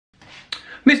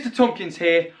Mr. Tompkins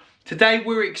here. Today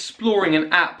we're exploring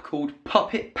an app called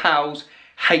Puppet Pals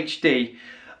HD,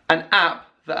 an app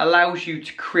that allows you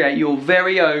to create your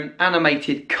very own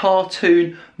animated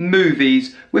cartoon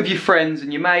movies with your friends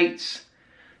and your mates.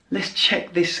 Let's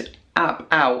check this app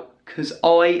out because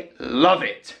I love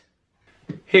it.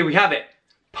 Here we have it,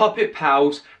 Puppet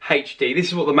Pals HD. This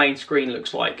is what the main screen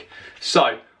looks like.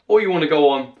 So all you want to go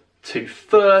on to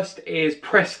first is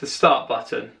press the start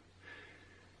button.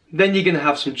 Then you're going to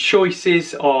have some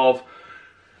choices of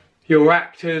your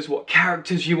actors, what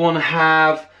characters you want to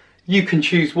have. You can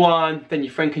choose one, then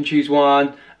your friend can choose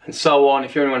one, and so on.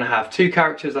 If you only want to have 2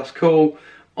 characters, that's cool.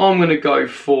 I'm going to go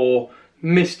for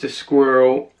Mr.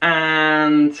 Squirrel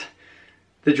and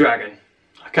the Dragon.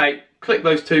 Okay, click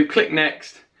those 2, click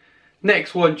next.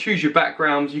 Next one, choose your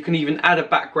background. You can even add a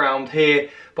background here.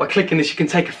 By clicking this, you can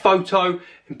take a photo,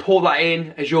 import that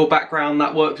in as your background.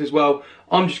 That works as well.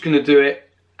 I'm just going to do it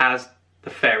as the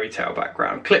fairy tale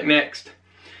background. Click next.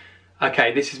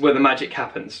 Okay, this is where the magic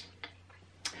happens.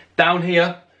 Down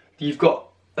here, you've got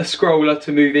a scroller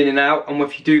to move in and out, and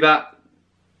if you do that,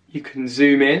 you can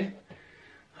zoom in.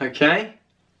 Okay.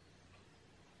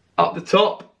 Up the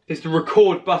top is the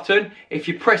record button. If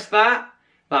you press that,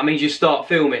 that means you start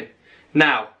filming.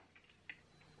 Now,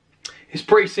 it's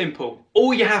pretty simple.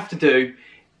 All you have to do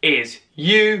is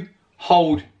you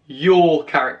hold your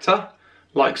character,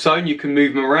 like so, and you can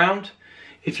move them around.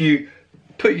 If you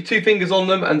put your 2 fingers on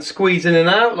them and squeeze in and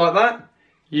out like that,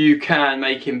 you can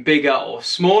make him bigger or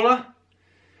smaller.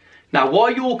 Now,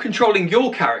 while you're controlling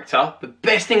your character, the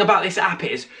best thing about this app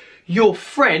is your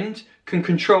friend can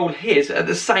control his at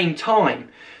the same time.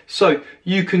 So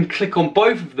you can click on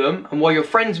both of them, and while your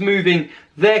friend's moving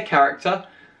their character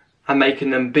and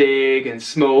making them big and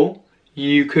small,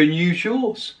 you can use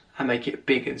yours and make it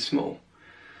big and small.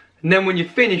 And then when you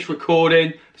finish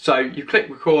recording, so you click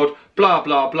record, blah,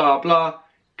 blah, blah, blah,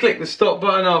 click the stop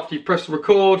button after you press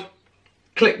record,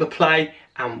 click the play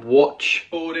and watch.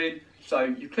 So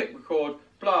you click record,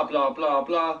 blah, blah, blah,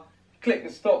 blah, click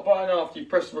the stop button after you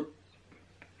press record.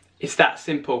 It's that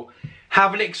simple.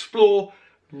 Have an explore,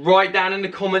 write down in the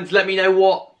comments, let me know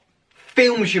what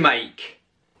films you make.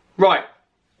 Right,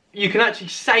 you can actually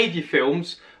save your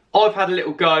films. I've had a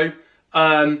little go.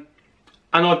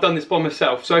 And I've done this by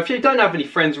myself. So if you don't have any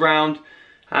friends around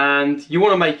and you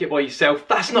want to make it by yourself,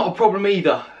 that's not a problem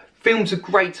either. Films are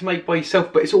great to make by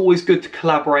yourself, but it's always good to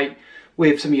collaborate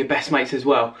with some of your best mates as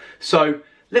well. So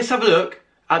let's have a look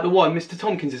at the one Mr.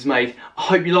 Tompkins has made. I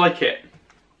hope you like it.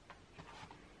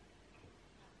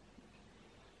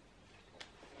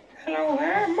 Hello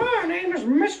there, my name is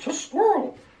Mr.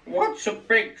 Squirrel. What's a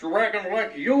big dragon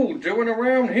like you doing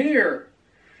around here?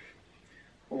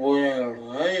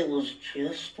 Well, I was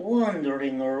just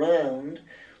wandering around,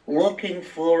 looking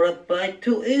for a bite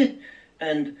to eat,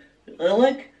 and I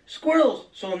like squirrels,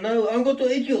 so now I'm going to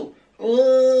eat you.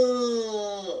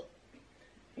 Oh.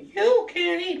 You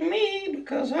can't eat me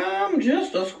because I'm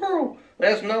just a squirrel.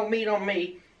 There's no meat on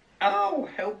me. I'll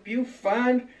help you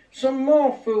find some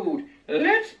more food.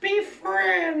 Let's be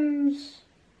friends.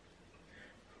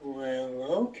 Well,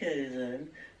 okay then.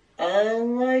 I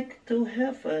like to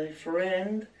have a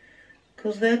friend,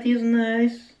 'cause that is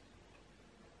nice.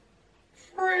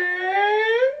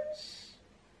 Friends?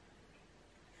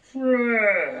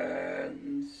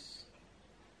 Friends.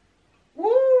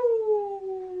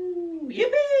 Woo!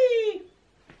 Yippee!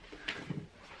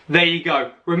 There you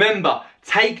go. Remember,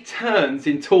 take turns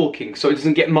in talking so it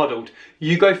doesn't get muddled.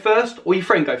 You go first or your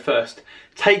friend go first.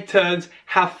 Take turns,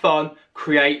 have fun,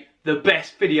 create the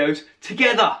best videos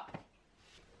together.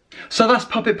 So that's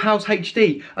Puppet Pals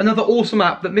HD, another awesome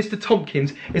app that Mr.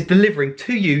 Tompkins is delivering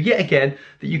to you yet again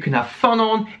that you can have fun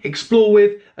on, explore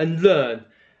with and learn.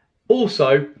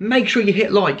 Also, make sure you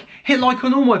hit like. Hit like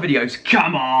on all my videos,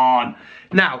 come on!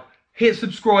 Now, hit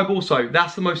subscribe also,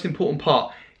 that's the most important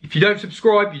part. If you don't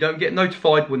subscribe, you don't get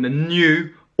notified when the new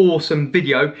awesome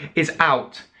video is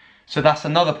out. So that's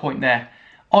another point there.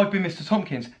 I've been Mr.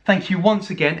 Tompkins. Thank you once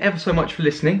again ever so much for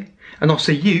listening, and I'll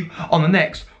see you on the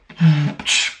next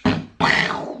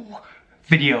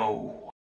video.